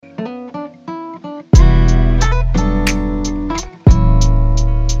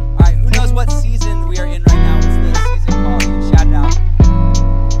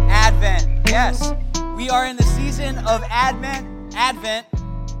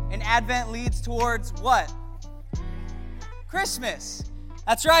And Advent leads towards what? Christmas.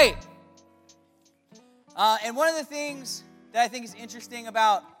 That's right. And one of the things that I think is interesting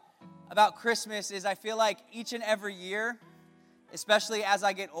about Christmas is I feel like each and every year, especially as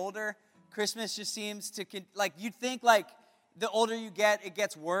I get older, Christmas just seems to, like, you'd think, like, the older you get, it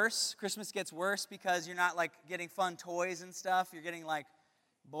gets worse. Christmas gets worse because you're not, like, getting fun toys and stuff. You're getting, like,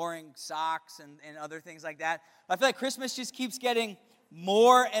 boring socks and other things like that. But I feel like Christmas just keeps getting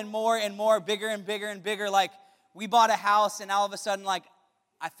more and more and more, bigger and bigger and bigger. Like, we bought a house, and all of a sudden, like,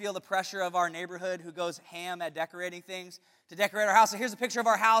 I feel the pressure of our neighborhood who goes ham at decorating things to decorate our house. So here's a picture of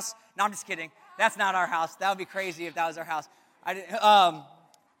our house. No, I'm just kidding. That's not our house. That would be crazy if that was our house.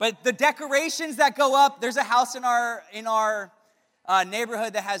 But the decorations that go up, there's a house in our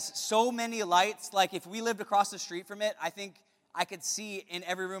neighborhood that has so many lights. Like, if we lived across the street from it, I think I could see in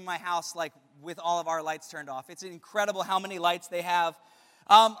every room in my house, like, with all of our lights turned off. It's incredible how many lights they have.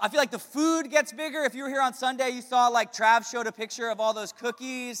 I feel like the food gets bigger. If you were here on Sunday, you saw, like, Trav showed a picture of all those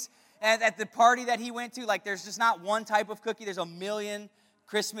cookies at the party that he went to. Like, there's just not one type of cookie. There's a million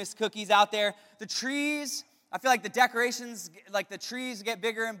Christmas cookies out there. The trees, I feel like the decorations, like the trees get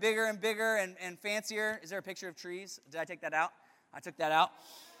bigger and bigger and bigger and fancier. Is there a picture of trees? Did I take that out? I took that out.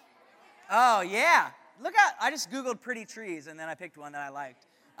 Oh, yeah. Look at, I just Googled pretty trees, and then I picked one that I liked.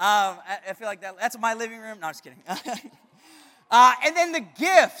 I feel like that's my living room. No, I'm just kidding. And then the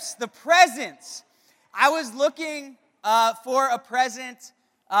gifts, the presents. I was looking for a present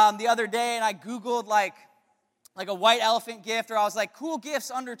the other day, and I Googled like a white elephant gift, or I was like, cool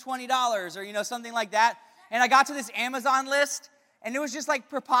gifts under $20, or, something like that. And I got to this Amazon list, and it was just like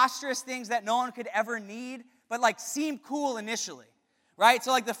preposterous things that no one could ever need, but like seemed cool initially, right?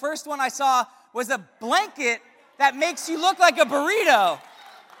 So like the first one I saw was a blanket that makes you look like a burrito.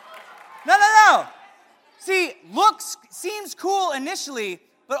 No. See, seems cool initially,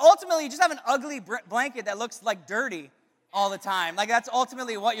 but ultimately you just have an ugly blanket that looks like dirty all the time. Like, that's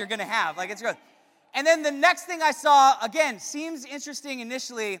ultimately what you're going to have. Like, it's good. And then the next thing I saw, again, seems interesting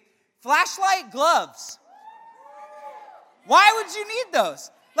initially, flashlight gloves. Why would you need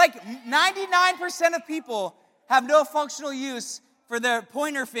those? Like, 99% of people have no functional use for their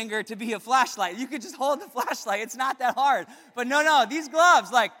pointer finger to be a flashlight. You could just hold the flashlight. It's not that hard. But no, these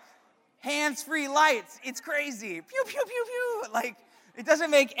gloves, like, hands-free lights. It's crazy. Pew, pew, pew, pew. Like, it doesn't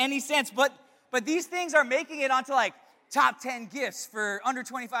make any sense. But these things are making it onto, like, top 10 gifts for under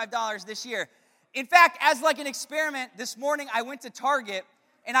 $25 this year. In fact, as, like, an experiment, this morning I went to Target,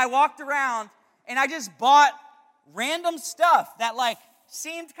 and I walked around, and I just bought random stuff that, like,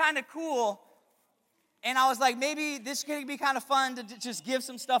 seemed kind of cool. And I was like, maybe this could be kind of fun to just give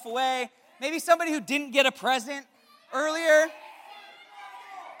some stuff away. Maybe somebody who didn't get a present earlier.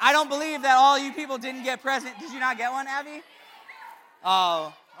 I don't believe that all you people didn't get present. Did you not get one, Abby?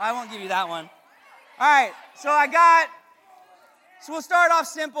 Oh, I won't give you that one. All right, so we'll start off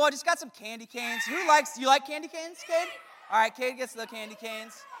simple. I just got some candy canes. Do you like candy canes, Cade? All right, Cade gets the candy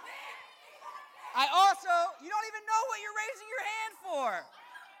canes. You don't even know what you're raising your hand for.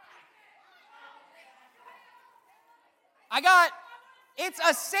 It's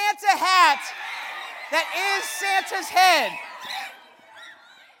a Santa hat that is Santa's head.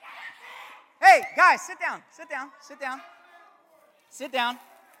 Hey, guys, sit down.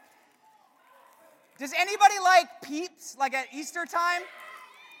 Does anybody like Peeps, like at Easter time?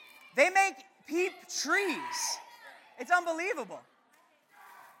 They make Peep trees. It's unbelievable.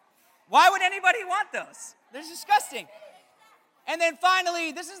 Why would anybody want those? They're disgusting. And then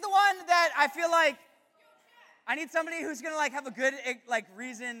finally, this is the one that I feel like I need somebody who's going to like have a good like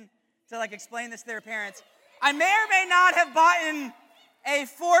reason to like explain this to their parents. I may or may not have bought a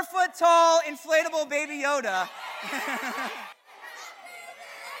 4-foot-tall inflatable Baby Yoda.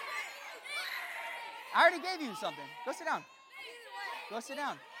 I already gave you something. Go sit down.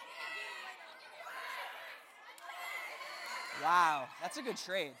 Wow, that's a good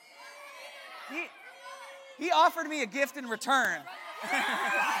trade. He offered me a gift in return.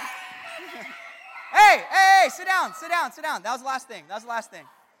 Hey, sit down. That was the last thing.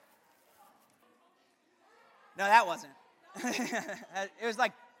 No, that wasn't. It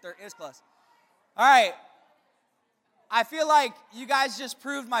was close. All right. I feel like you guys just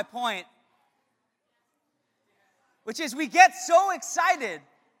proved my point, which is we get so excited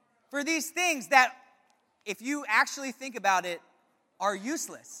for these things that, if you actually think about it, are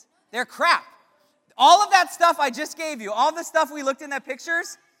useless. They're crap. All of that stuff I just gave you, all the stuff we looked in the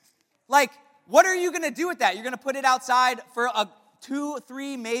pictures, like, what are you going to do with that? You're going to put it outside for 2,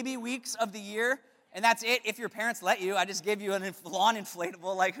 3, maybe weeks of the year, and that's it if your parents let you. I just gave you a lawn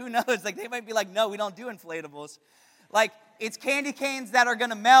inflatable. Like, who knows? Like, they might be like, no, we don't do inflatables. Like, It's candy canes that are going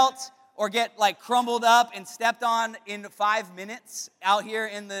to melt or get like crumbled up and stepped on in 5 minutes out here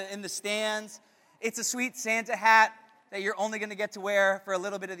in the stands. It's a sweet Santa hat that you're only going to get to wear for a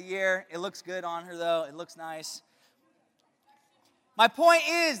little bit of the year. It looks good on her, though. It looks nice. My point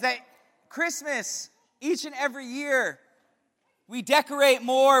is that Christmas, each and every year, we decorate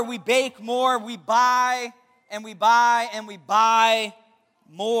more, we bake more, we buy and we buy and we buy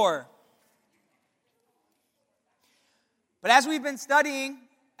more. But as we've been studying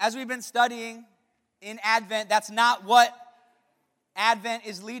in Advent, that's not what Advent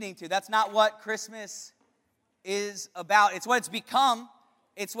is leading to. That's not what Christmas is about. It's what it's become.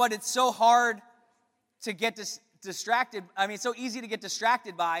 It's what it's so hard to get distracted. I mean, it's so easy to get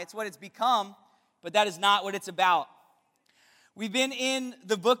distracted by. It's what it's become, but that is not what it's about. We've been in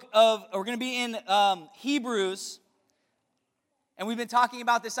we're going to be in Hebrews, and we've been talking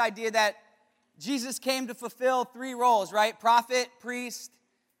about this idea that Jesus came to fulfill 3 roles, right? Prophet, priest,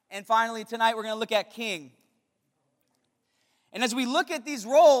 and finally tonight we're going to look at king. And as we look at these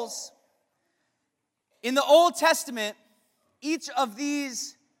roles, in the Old Testament, each of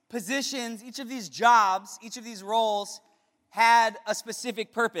these positions, each of these jobs, each of these roles had a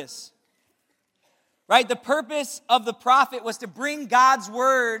specific purpose. Right? The purpose of the prophet was to bring God's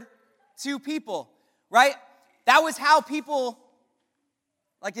word to people. Right? That was how people,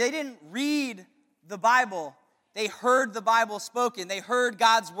 they didn't read the Bible. They heard the Bible spoken. They heard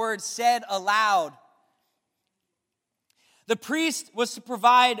God's word said aloud. The priest was to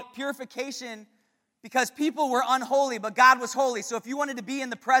provide purification because people were unholy, but God was holy. So if you wanted to be in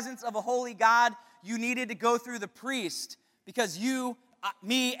the presence of a holy God, you needed to go through the priest because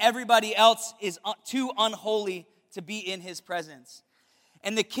everybody else is too unholy to be in his presence.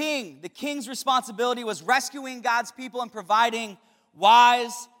 And the king's responsibility was rescuing God's people and providing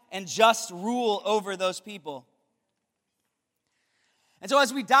wise and just rule over those people. And so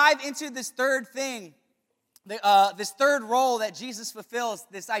as we dive into this third thing, this third role that Jesus fulfills,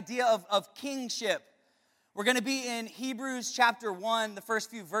 this idea of kingship, we're going to be in Hebrews chapter 1, the first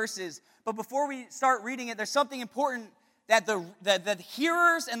few verses. But before we start reading it, there's something important that the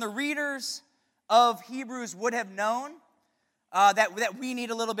hearers and the readers of Hebrews would have known that we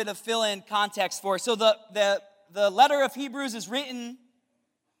need a little bit of fill-in context for. So the letter of Hebrews is written,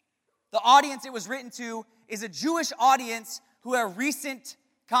 the audience it was written to is a Jewish audience who are recent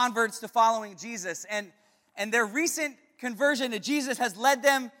converts to following Jesus. And their recent conversion to Jesus has led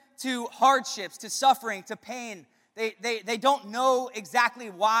them to hardships, to suffering, to pain. They don't know exactly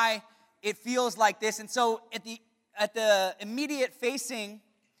why it feels like this. And so at the immediate facing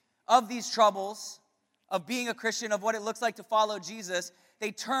of these troubles, of being a Christian, of what it looks like to follow Jesus,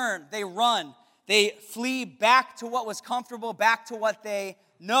 they turn, they run, they flee back to what was comfortable, back to what they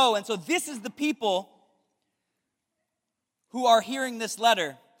know. And so this is the people who are hearing this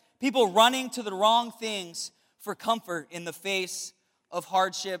letter. People running to the wrong things for comfort in the face of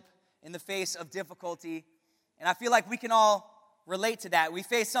hardship, in the face of difficulty. And I feel like we can all relate to that. We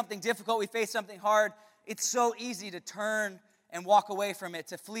face something difficult, we face something hard. It's so easy to turn and walk away from it,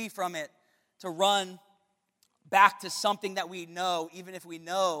 to flee from it, to run back to something that we know, even if we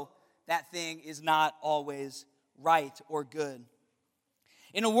know that thing is not always right or good.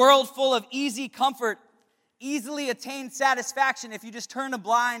 In a world full of easy comfort, easily attained satisfaction, if you just turn a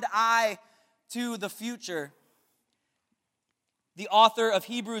blind eye to the future, the author of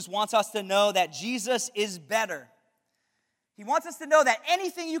Hebrews wants us to know that Jesus is better. He wants us to know that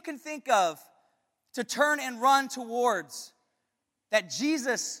anything you can think of to turn and run towards, that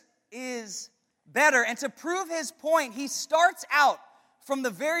Jesus is better. And to prove his point, he starts out from the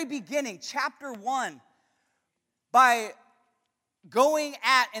very beginning, chapter 1, by going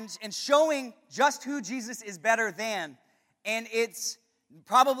at and showing just who Jesus is better than. And it's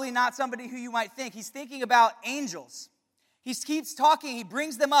probably not somebody who you might think. He's thinking about angels. He keeps talking. He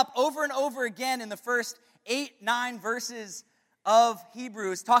brings them up over and over again in the first 8-9 verses of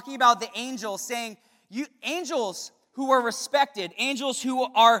Hebrews, talking about the angels, saying, you angels who are respected, angels who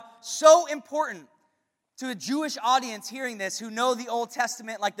are so important to a Jewish audience hearing this, who know the Old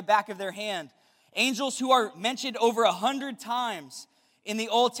Testament like the back of their hand. Angels who are mentioned over 100 times in the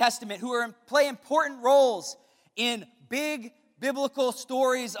Old Testament, who play important roles in big biblical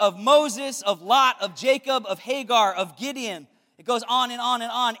stories of Moses, of Lot, of Jacob, of Hagar, of Gideon. It goes on and on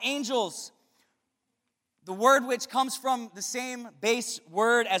and on. Angels, the word which comes from the same base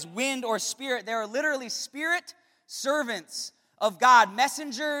word as wind or spirit, they are literally spirit servants of God,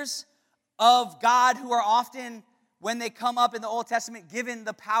 messengers of God who are often, when they come up in the Old Testament, given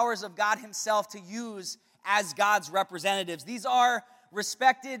the powers of God himself to use as God's representatives. These are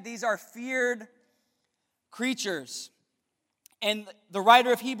respected, these are feared creatures. And the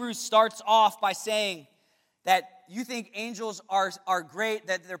writer of Hebrews starts off by saying that you think angels are great,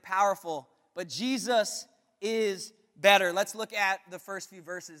 that they're powerful, but Jesus is better. Let's look at the first few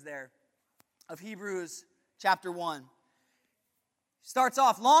verses there of Hebrews chapter 1. Starts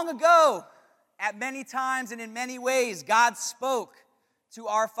off, long ago, at many times and in many ways, God spoke to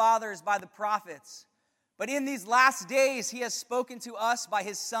our fathers by the prophets. But in these last days, he has spoken to us by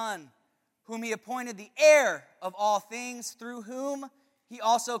his Son, whom he appointed the heir of all things, through whom he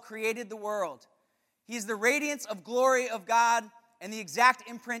also created the world. He is the radiance of glory of God and the exact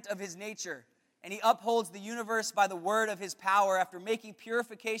imprint of his nature. And he upholds the universe by the word of his power. After making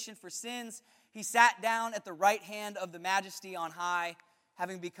purification for sins, he sat down at the right hand of the Majesty on high,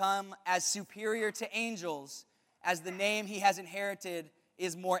 having become as superior to angels as the name he has inherited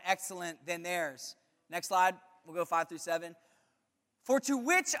is more excellent than theirs. Next slide, we'll go 5 through 7. For to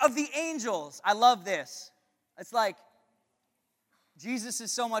which of the angels, I love this. It's like, Jesus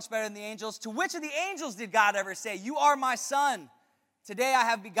is so much better than the angels. To which of the angels did God ever say, you are my son, today I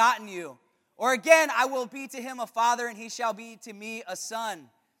have begotten you? Or again, I will be to him a father, and he shall be to me a son.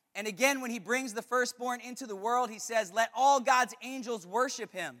 And again, when he brings the firstborn into the world, he says, let all God's angels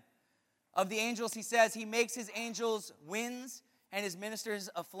worship him. Of the angels, he says, he makes his angels winds and his ministers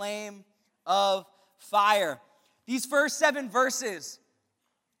a flame of fire. These first 7 verses,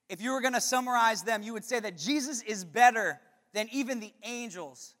 if you were going to summarize them, you would say that Jesus is better than even the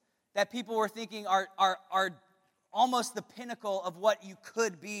angels that people were thinking are almost the pinnacle of what you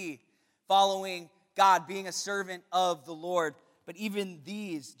could be following God, being a servant of the Lord. But even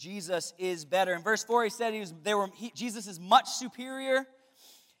these, Jesus is better. In verse 4, he said Jesus is much superior.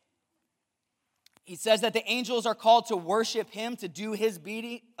 He says that the angels are called to worship him, to do his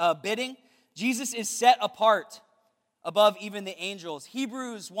bidding. Jesus is set apart above even the angels.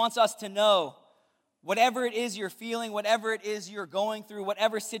 Hebrews wants us to know, whatever it is you're feeling, whatever it is you're going through,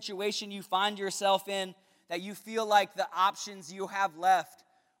 whatever situation you find yourself in, that you feel like the options you have left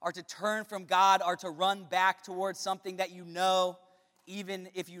are to turn from God, are to run back towards something that you know, even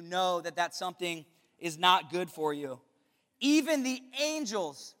if you know that that something is not good for you. Even the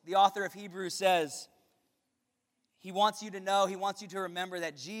angels, the author of Hebrews says, he wants you to know, he wants you to remember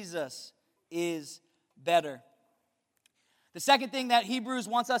that Jesus is better. The second thing that Hebrews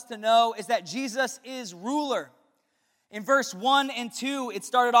wants us to know is that Jesus is ruler. In verse 1 and 2, it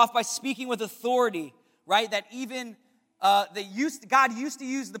started off by speaking with authority, right? That even God used to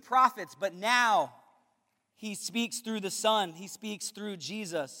use the prophets, but now he speaks through the Son. He speaks through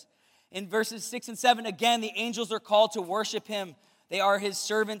Jesus. In verses 6 and 7, again, the angels are called to worship him. They are his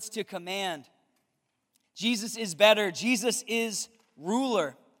servants to command. Jesus is better. Jesus is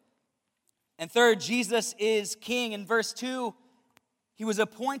ruler. And third, Jesus is king. In verse 2, he was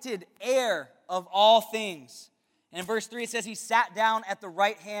appointed heir of all things. And in verse 3, it says he sat down at the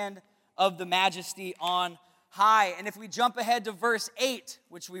right hand of the Majesty on high. And if we jump ahead to verse 8,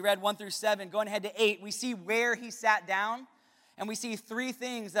 which we read 1 through 7, going ahead to 8, we see where he sat down. And we see 3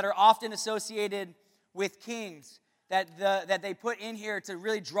 things that are often associated with kings that they put in here to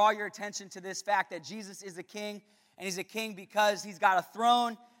really draw your attention to this fact that Jesus is a king. And he's a king because he's got a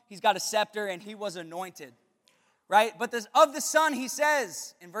throne, he's got a scepter, and he was anointed. Right? But of the Son, he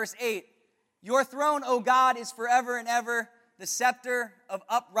says in verse 8, your throne, O God, is forever and ever. The scepter of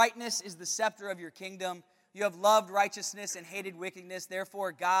uprightness is the scepter of your kingdom. You have loved righteousness and hated wickedness.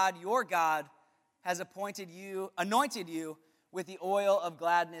 Therefore, God, your God, has anointed you with the oil of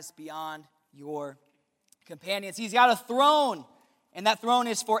gladness beyond your companions. He's got a throne, and that throne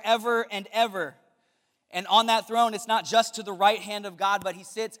is forever and ever. And on that throne, it's not just to the right hand of God, but he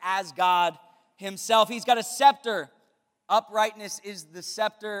sits as God himself. He's got a scepter. Uprightness is the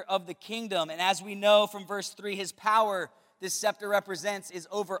scepter of the kingdom. And as we know from verse 3, his power, this scepter represents, is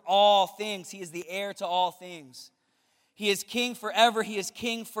over all things. He is the heir to all things. He is king forever. He is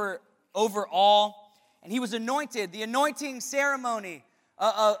king over all. And he was anointed. The anointing ceremony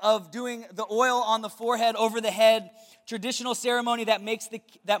of doing the oil on the forehead, over the head, traditional ceremony that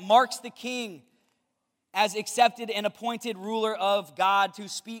marks the king as accepted and appointed ruler of God, who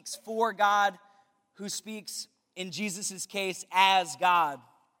speaks for God, who speaks, in Jesus' case, as God.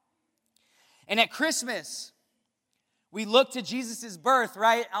 And at Christmas, we look to Jesus' birth,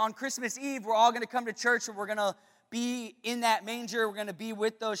 right? On Christmas Eve, we're all going to come to church, and we're going to be in that manger. We're going to be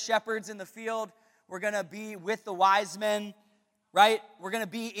with those shepherds in the field. We're going to be with the wise men, right? We're going to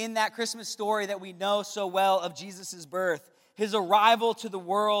be in that Christmas story that we know so well of Jesus' birth, his arrival to the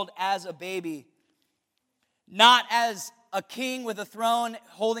world as a baby. Not as a king with a throne,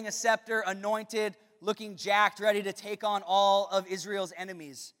 holding a scepter, anointed, looking jacked, ready to take on all of Israel's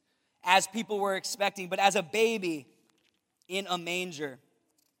enemies, as people were expecting, but as a baby in a manger.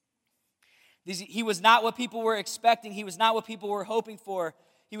 He was not what people were expecting. He was not what people were hoping for.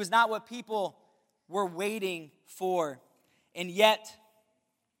 He was not what people were waiting for. And yet,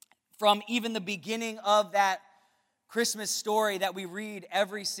 from even the beginning of that Christmas story that we read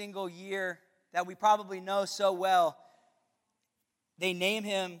every single year, that we probably know so well, they name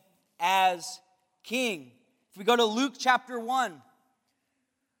him as King. If we go to Luke chapter 1,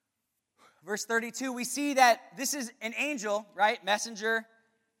 verse 32, we see that this is an angel, right? Messenger,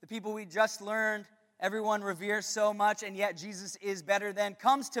 the people we just learned, everyone reveres so much, and yet Jesus is better than,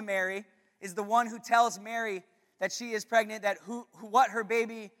 comes to Mary, is the one who tells Mary that she is pregnant, that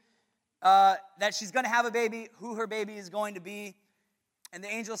that she's going to have a baby, who her baby is going to be. And the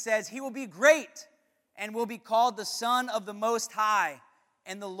angel says, he will be great and will be called the Son of the Most High.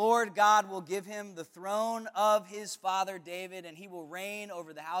 And the Lord God will give him the throne of his father David, and he will reign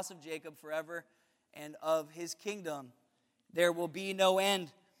over the house of Jacob forever, and of his kingdom there will be no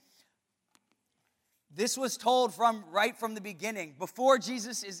end. This was told right from the beginning. Before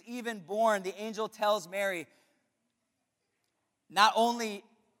Jesus is even born, the angel tells Mary, not only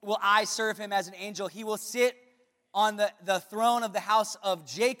will I serve him as an angel, he will sit on the throne of the house of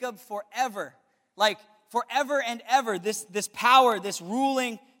Jacob forever. Like forever and ever, this power, this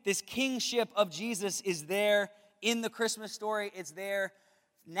ruling, this kingship of Jesus is there in the Christmas story. It's there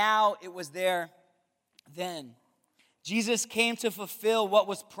now. It was there then. Jesus came to fulfill what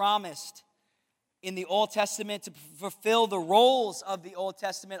was promised in the Old Testament, to fulfill the roles of the Old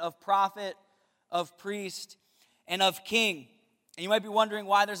Testament of prophet, of priest, and of king. And you might be wondering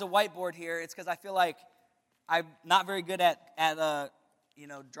why there's a whiteboard here. It's because I feel like I'm not very good at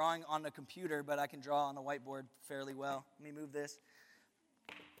drawing on a computer, but I can draw on a whiteboard fairly well. Let me move this.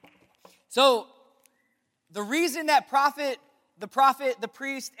 So, the reason that the prophet, the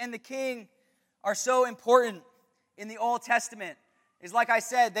priest, and the king are so important in the Old Testament is, like I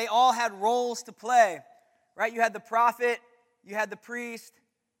said, they all had roles to play, right? You had the prophet, you had the priest,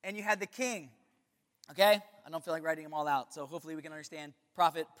 and you had the king, okay? I don't feel like writing them all out, so hopefully we can understand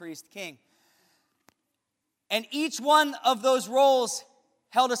prophet, priest, king. And each one of those roles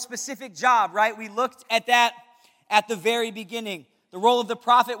held a specific job, right? We looked at that at the very beginning. The role of the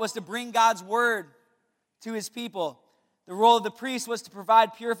prophet was to bring God's word to his people. The role of the priest was to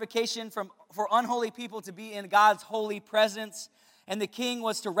provide purification for unholy people to be in God's holy presence. And the king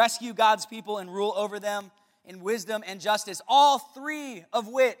was to rescue God's people and rule over them in wisdom and justice, all three of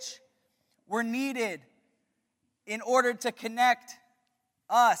which were needed in order to connect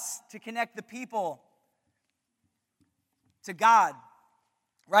us, to connect the people to God,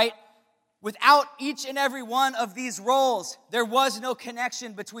 right? Without each and every one of these roles, there was no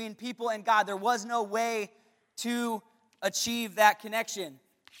connection between people and God. There was no way to achieve that connection.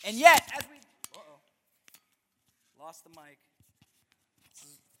 And yet, as we... Lost the mic.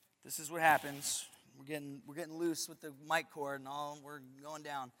 This is what happens. We're getting loose with the mic cord and all. We're going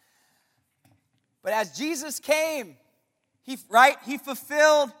down. But as Jesus came, he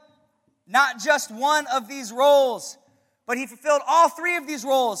fulfilled not just one of these roles, but he fulfilled all three of these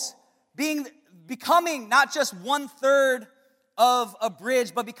roles, becoming not just 1/3 of a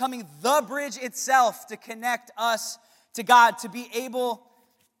bridge, but becoming the bridge itself to connect us to God, to be able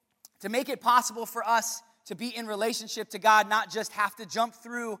to make it possible for us to be in relationship to God, not just have to jump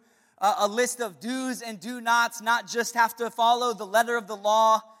through a list of do's and do nots, not just have to follow the letter of the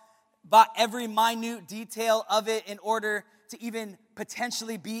law, but every minute detail of it in order to even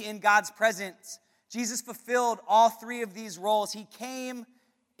potentially be in God's presence. Jesus fulfilled all three of these roles. He came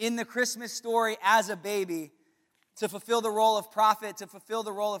in the Christmas story as a baby to fulfill the role of prophet, to fulfill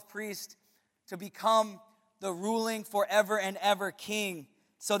the role of priest, to become the ruling forever and ever king,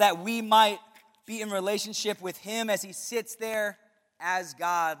 so that we might be in relationship with him as he sits there as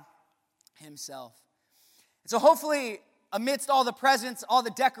God himself. And so hopefully, amidst all the presents, all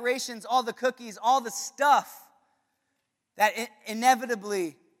the decorations, all the cookies, all the stuff that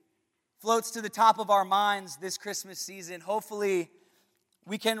inevitably floats to the top of our minds this Christmas season, hopefully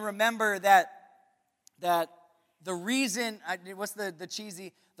we can remember that the reason,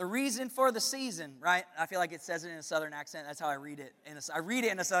 the reason for the season, right? I feel like it says it in a Southern accent. That's how I read it. I read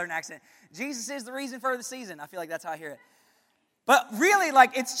it in a Southern accent. Jesus is the reason for the season. I feel like that's how I hear it. But really,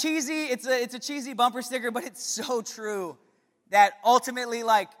 like, it's cheesy. It's a cheesy bumper sticker, but it's so true that ultimately,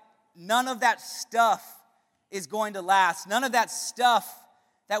 like, none of that stuff is going to last. None of that stuff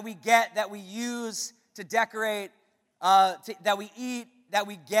that we get, that we use to decorate, that we eat, that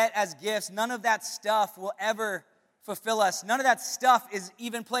we get as gifts, none of that stuff will ever fulfill us. None of that stuff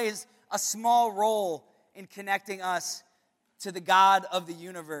even plays a small role in connecting us to the God of the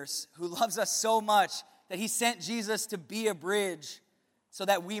universe, who loves us so much that he sent Jesus to be a bridge so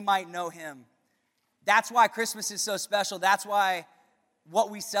that we might know him. That's why Christmas is so special. That's why what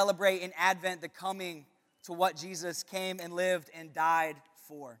we celebrate in Advent, the coming to what Jesus came and lived and died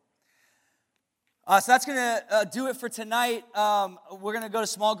for. So that's going to do it for tonight. We're going to go to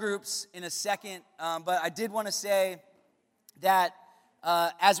small groups in a second, but I did want to say that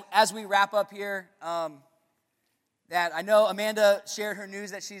as we wrap up here, that I know Amanda shared her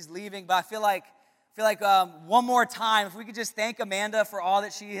news that she's leaving, but I feel like one more time, if we could just thank Amanda for all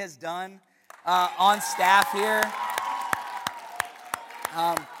that she has done on staff here.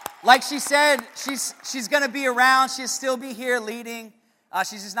 Like she said, she's going to be around. She'll still be here leading.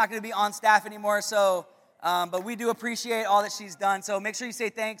 She's just not going to be on staff anymore. So, but we do appreciate all that she's done. So make sure you say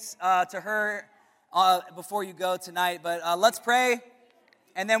thanks to her before you go tonight. But let's pray,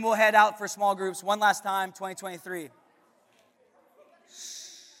 and then we'll head out for small groups one last time, 2023.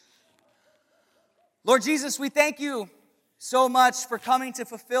 Lord Jesus, we thank you so much for coming to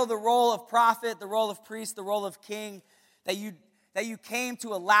fulfill the role of prophet, the role of priest, the role of king, that you came to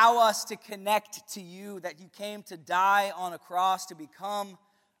allow us to connect to you, that you came to die on a cross to become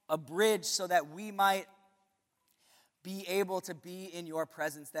a bridge so that we might be able to be in your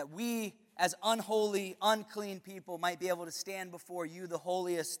presence, that we as unholy, unclean people might be able to stand before you, the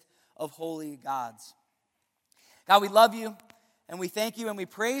holiest of holy gods. God, we love you. And we thank you and we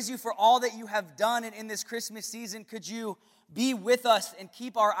praise you for all that you have done. And in this Christmas season, could you be with us and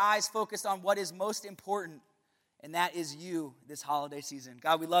keep our eyes focused on what is most important, and that is you this holiday season.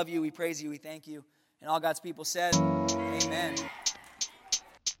 God, we love you, we praise you, we thank you. And all God's people said, amen.